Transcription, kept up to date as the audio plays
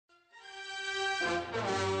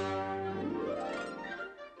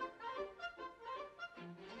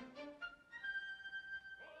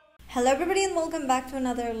Hello everybody and welcome back to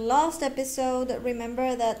another Lost episode.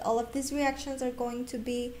 Remember that all of these reactions are going to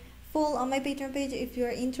be full on my Patreon page. If you're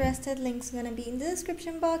interested, links gonna be in the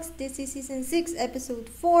description box. This is season 6 episode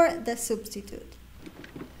 4, The Substitute.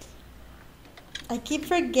 I keep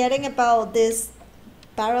forgetting about this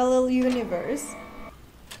parallel universe.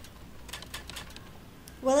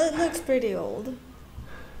 Well, it looks pretty old.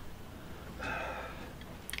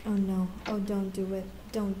 Oh no, oh don't do it,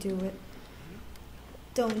 don't do it.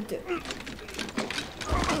 Don't do it.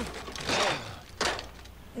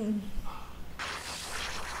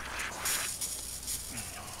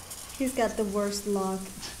 He's got the worst luck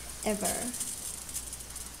ever.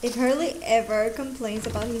 If Hurley ever complains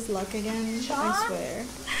about his luck again, I swear.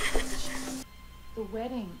 The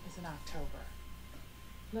wedding is in October.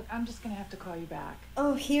 Look, I'm just gonna have to call you back.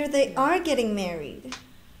 Oh, here they are getting married.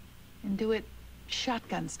 And do it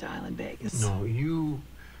shotgun style in Vegas. No, you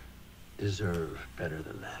deserve better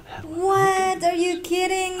than that, Helen. What? Are you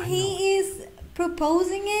kidding? He is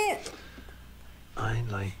proposing it? I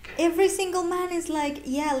like... Every single man is like,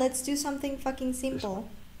 yeah, let's do something fucking simple.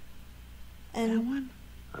 And that one?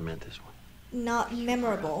 I meant this one. not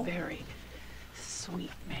memorable. Very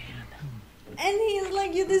sweet man. And he's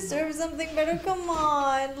like, you deserve something better. Come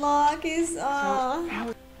on, Locke is So,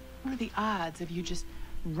 what are the odds of you just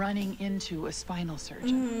running into a spinal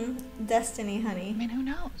surgeon? Destiny, honey. I mean, who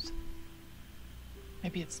knows?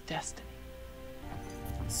 Maybe it's destiny.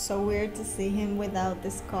 So weird to see him without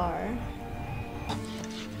this car.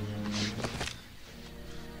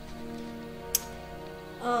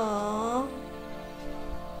 Oh,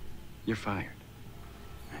 You're fired.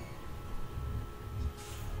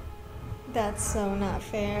 that's so not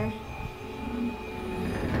fair.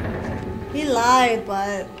 He lied,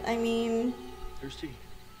 but I mean, Thirsty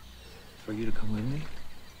for you to come with me?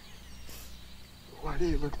 Why do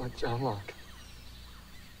you look like John Locke?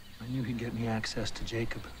 I knew he'd get me access to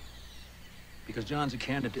Jacob. Because John's a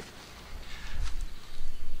candidate.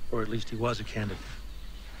 Or at least he was a candidate.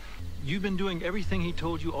 You've been doing everything he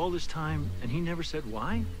told you all this time, and he never said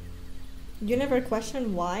why? you never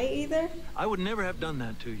questioned why either? I would never have done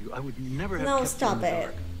that to you. I would never have No, kept you in stop the it.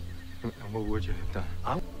 dark. And what would you have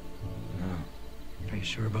done? Are you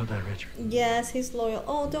sure about that, Richard? Yes, he's loyal.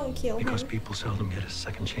 Oh, don't kill him. Because people seldom get a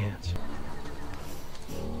second chance.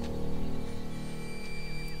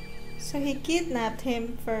 So he kidnapped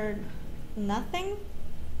him for nothing?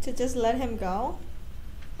 To just let him go?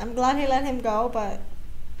 I'm glad he let him go, but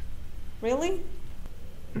really?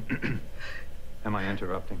 Am I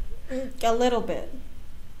interrupting? A little bit.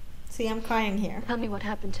 See, I'm crying here. Tell me what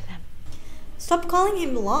happened to them. Stop calling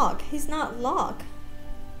him Locke. He's not Locke.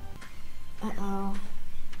 Uh-oh.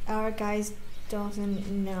 Our guys doesn't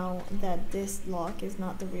know that this Locke is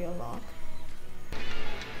not the real Locke.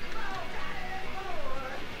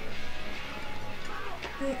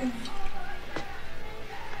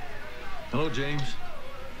 Hello, James.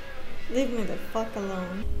 Leave me the fuck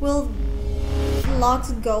alone. Will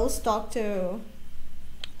Locke's ghost talk to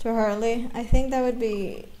Hurley? I think that would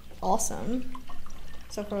be awesome.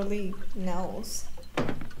 So Hurley knows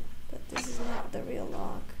that this is not the real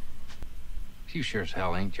Locke. You sure as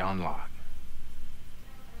hell ain't John Locke.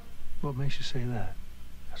 What makes you say that?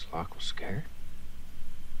 Because Locke was scared.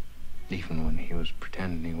 Even when he was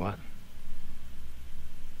pretending he wasn't.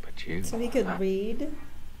 But you... So he could read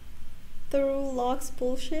through Locke's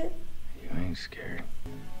bullshit? You ain't scared.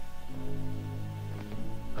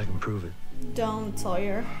 I can prove it. Don't,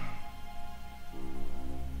 Sawyer.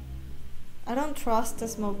 I don't trust the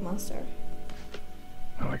smoke monster.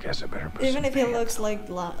 Well, I guess I better put Even some if he pants looks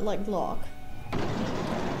on. like Locke.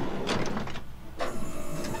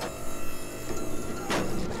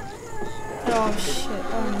 Oh shit,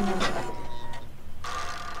 oh no.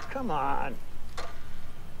 Come on.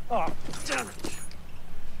 Oh, damn it.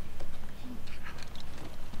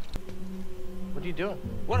 What are you doing?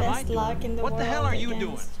 What am I Best doing? luck in the What the hell world are you doing?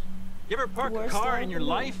 against You ever park a worst car luck in your in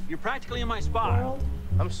the life? You're practically in my spot. world.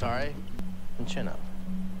 I'm sorry. And chin up.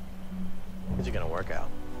 Is it gonna work out?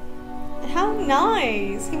 How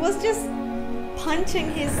nice! He was just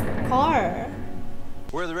punching his car.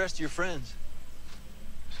 Where are the rest of your friends?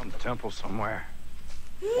 Some temple somewhere.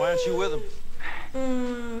 Why aren't you with them?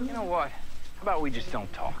 You know what? How about we just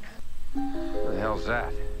don't talk? Who the hell's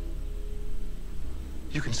that?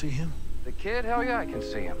 You can see him? The kid? Hell yeah, I can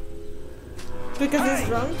see him. Because he's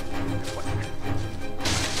drunk?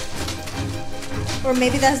 Or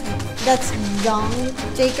maybe that's young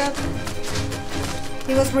Jacob?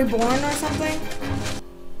 He was reborn or something?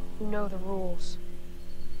 You know the rules.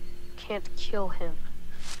 Can't kill him.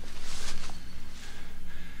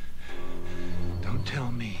 Don't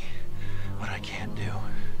tell me what I can't do.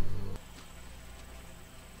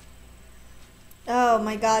 Oh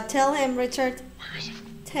my god, tell him, Richard.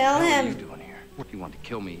 Tell What are you him. doing here? If he wanted to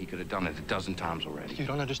kill me, he could have done it a dozen times already. You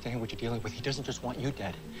don't understand what you're dealing with. He doesn't just want you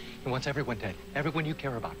dead. He wants everyone dead. Everyone you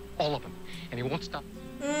care about. All of them. And he won't stop.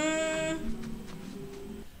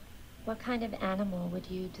 What kind of animal would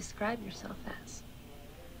you describe yourself as?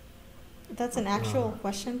 That's an actual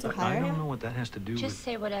question to I hire don't him? know what that has to do Just with...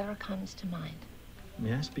 say whatever comes to mind.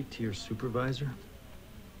 May I speak to your supervisor?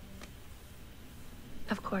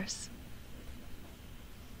 Of course.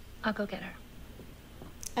 I'll go get her.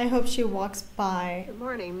 I hope she walks by. Good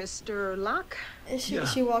morning, Mr. Locke.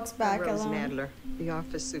 She walks back Rose alone. Nadler, the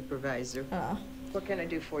office supervisor. Oh. What can I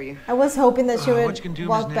do for you? I was hoping that she What you would can do,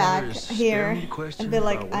 walk Ms. back Nadler, is spare here me the question and be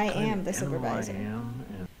like, about what I kind am of the animal I supervisor. am,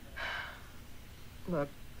 and Look,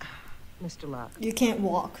 Mr. Locke, You can't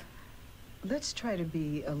walk. let's try to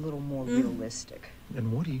be a little more realistic.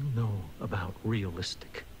 And what do you know about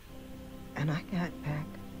realistic? And I got back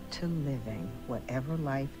to living whatever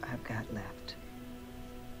life I've got left.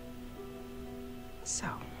 So,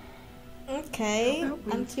 Okay, How about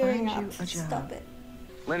we I'm tearing find up. you a job? Stop it.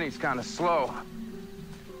 Lenny's kind of slow,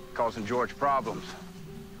 causing George problems.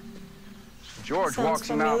 George Sounds walks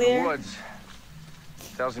him out in familiar. the woods,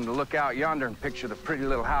 tells him to look out yonder and picture the pretty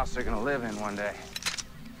little house they're gonna live in one day.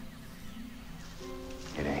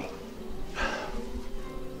 It ain't.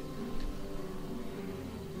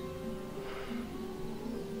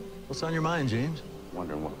 What's on your mind, James?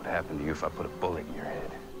 Wondering what would happen to you if I put a bullet in your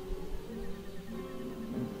head.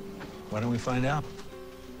 Why don't we find out?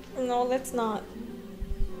 No, let's not.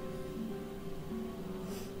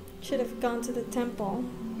 Should have gone to the temple.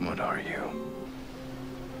 What are you?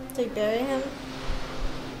 They bury him?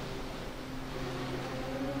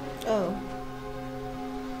 Oh.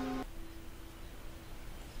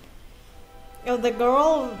 Oh, the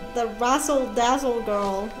girl, the razzle dazzle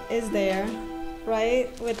girl is there, right?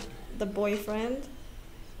 With the boyfriend.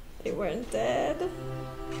 They weren't dead.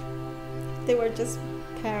 They were just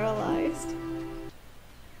paralyzed.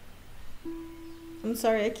 I'm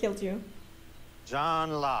sorry I killed you.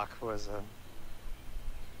 John Locke was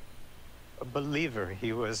a believer.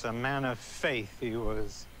 He was a man of faith. He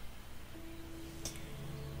was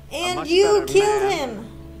And much you better killed man. him!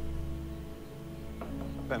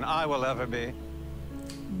 than I will ever be.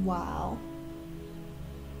 Wow.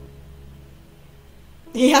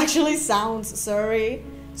 He actually sounds sorry,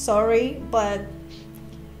 but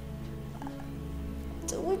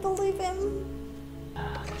do we believe him?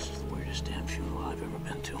 This is the weirdest damn funeral I've ever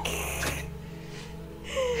been to.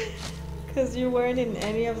 Because you weren't in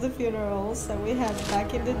any of the funerals that we had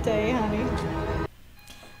back in the day, honey.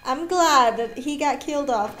 I'm glad that he got killed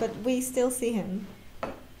off, but we still see him.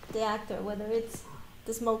 The actor, whether it's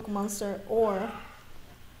the smoke monster or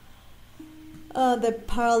the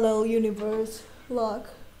parallel universe Locke.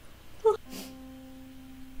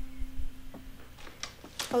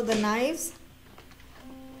 Oh, the knives?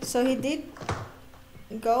 So he did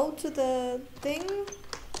go to the thing?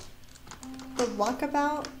 The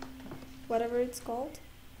walkabout? Whatever it's called?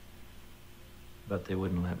 But they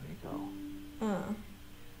wouldn't let me go.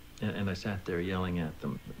 And I sat there yelling at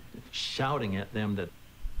them, shouting at them that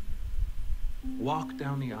walk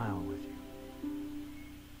down the aisle with you.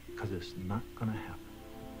 Because it's not gonna happen.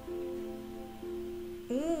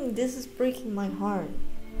 This is breaking my heart.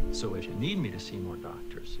 So if you need me to see more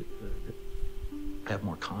doctors, have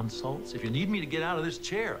more consults, if you need me to get out of this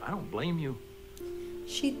chair, I don't blame you.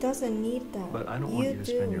 She doesn't need that. But I don't want you to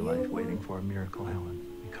spend your life waiting for a miracle, Helen,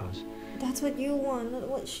 because that's what you want, not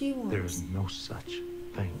what she wants. there is no such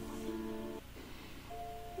thing.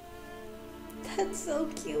 That's so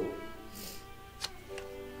cute.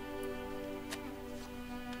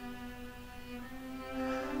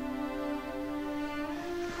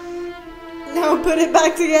 No, put it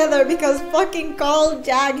back together because fucking call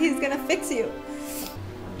Jag, he's gonna fix you.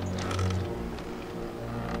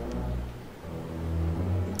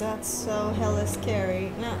 That's so hella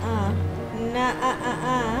scary. Nuh-uh.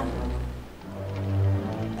 Nuh-uh-uh-uh.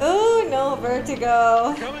 Oh no,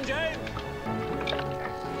 vertigo. Coming, James.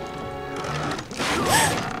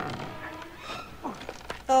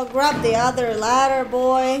 Oh, grab the other ladder,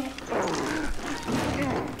 boy.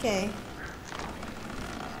 Okay.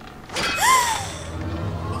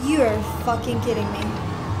 You are fucking kidding me.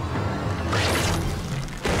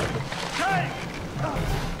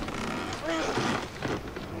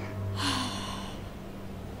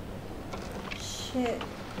 Shit.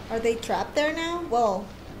 Are they trapped there now? Well,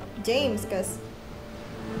 James, because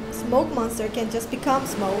Smoke Monster can just become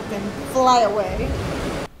smoke and fly away.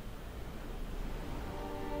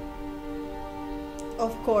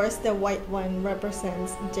 Of course, the white one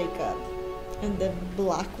represents Jacob, and the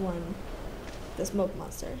black one the smoke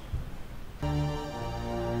monster.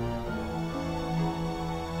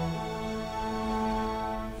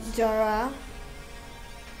 Jara,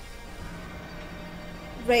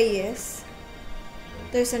 Reyes.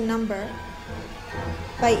 There's a number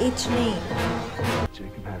by each name.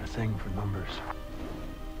 Jacob had a thing for numbers.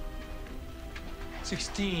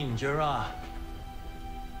 16, Jara.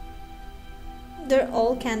 They're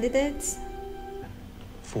all candidates.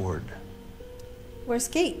 Ford. Where's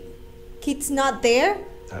Kate? Kate's not there?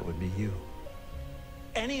 That would be you.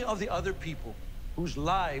 Any of the other people whose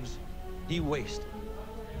lives he wasted.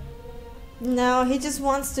 No, he just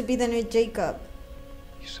wants to be the new Jacob.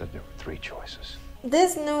 You said there were 3 choices.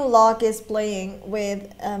 This new Locke is playing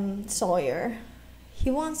with Sawyer. He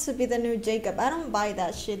wants to be the new Jacob. I don't buy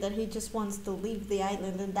that shit that he just wants to leave the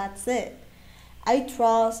island and that's it. I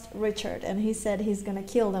trust Richard and he said he's gonna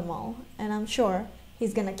kill them all. And I'm sure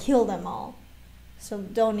he's gonna kill them all. So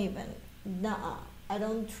don't even. Nah. I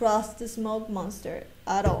don't trust the smoke monster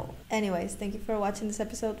at all. Anyways, thank you for watching this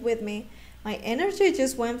episode with me. My energy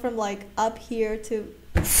just went from like up here to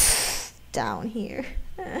down here.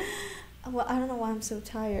 Well, I don't know why I'm so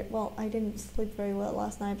tired. Well, I didn't sleep very well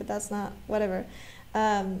last night, but that's not, whatever.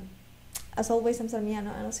 As always, I'm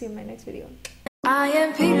Sarmiano, and I'll see you in my next video. I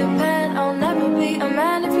am Peter Pan, I'll never be a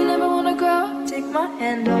man if you never wanna grow. Take my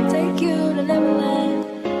hand on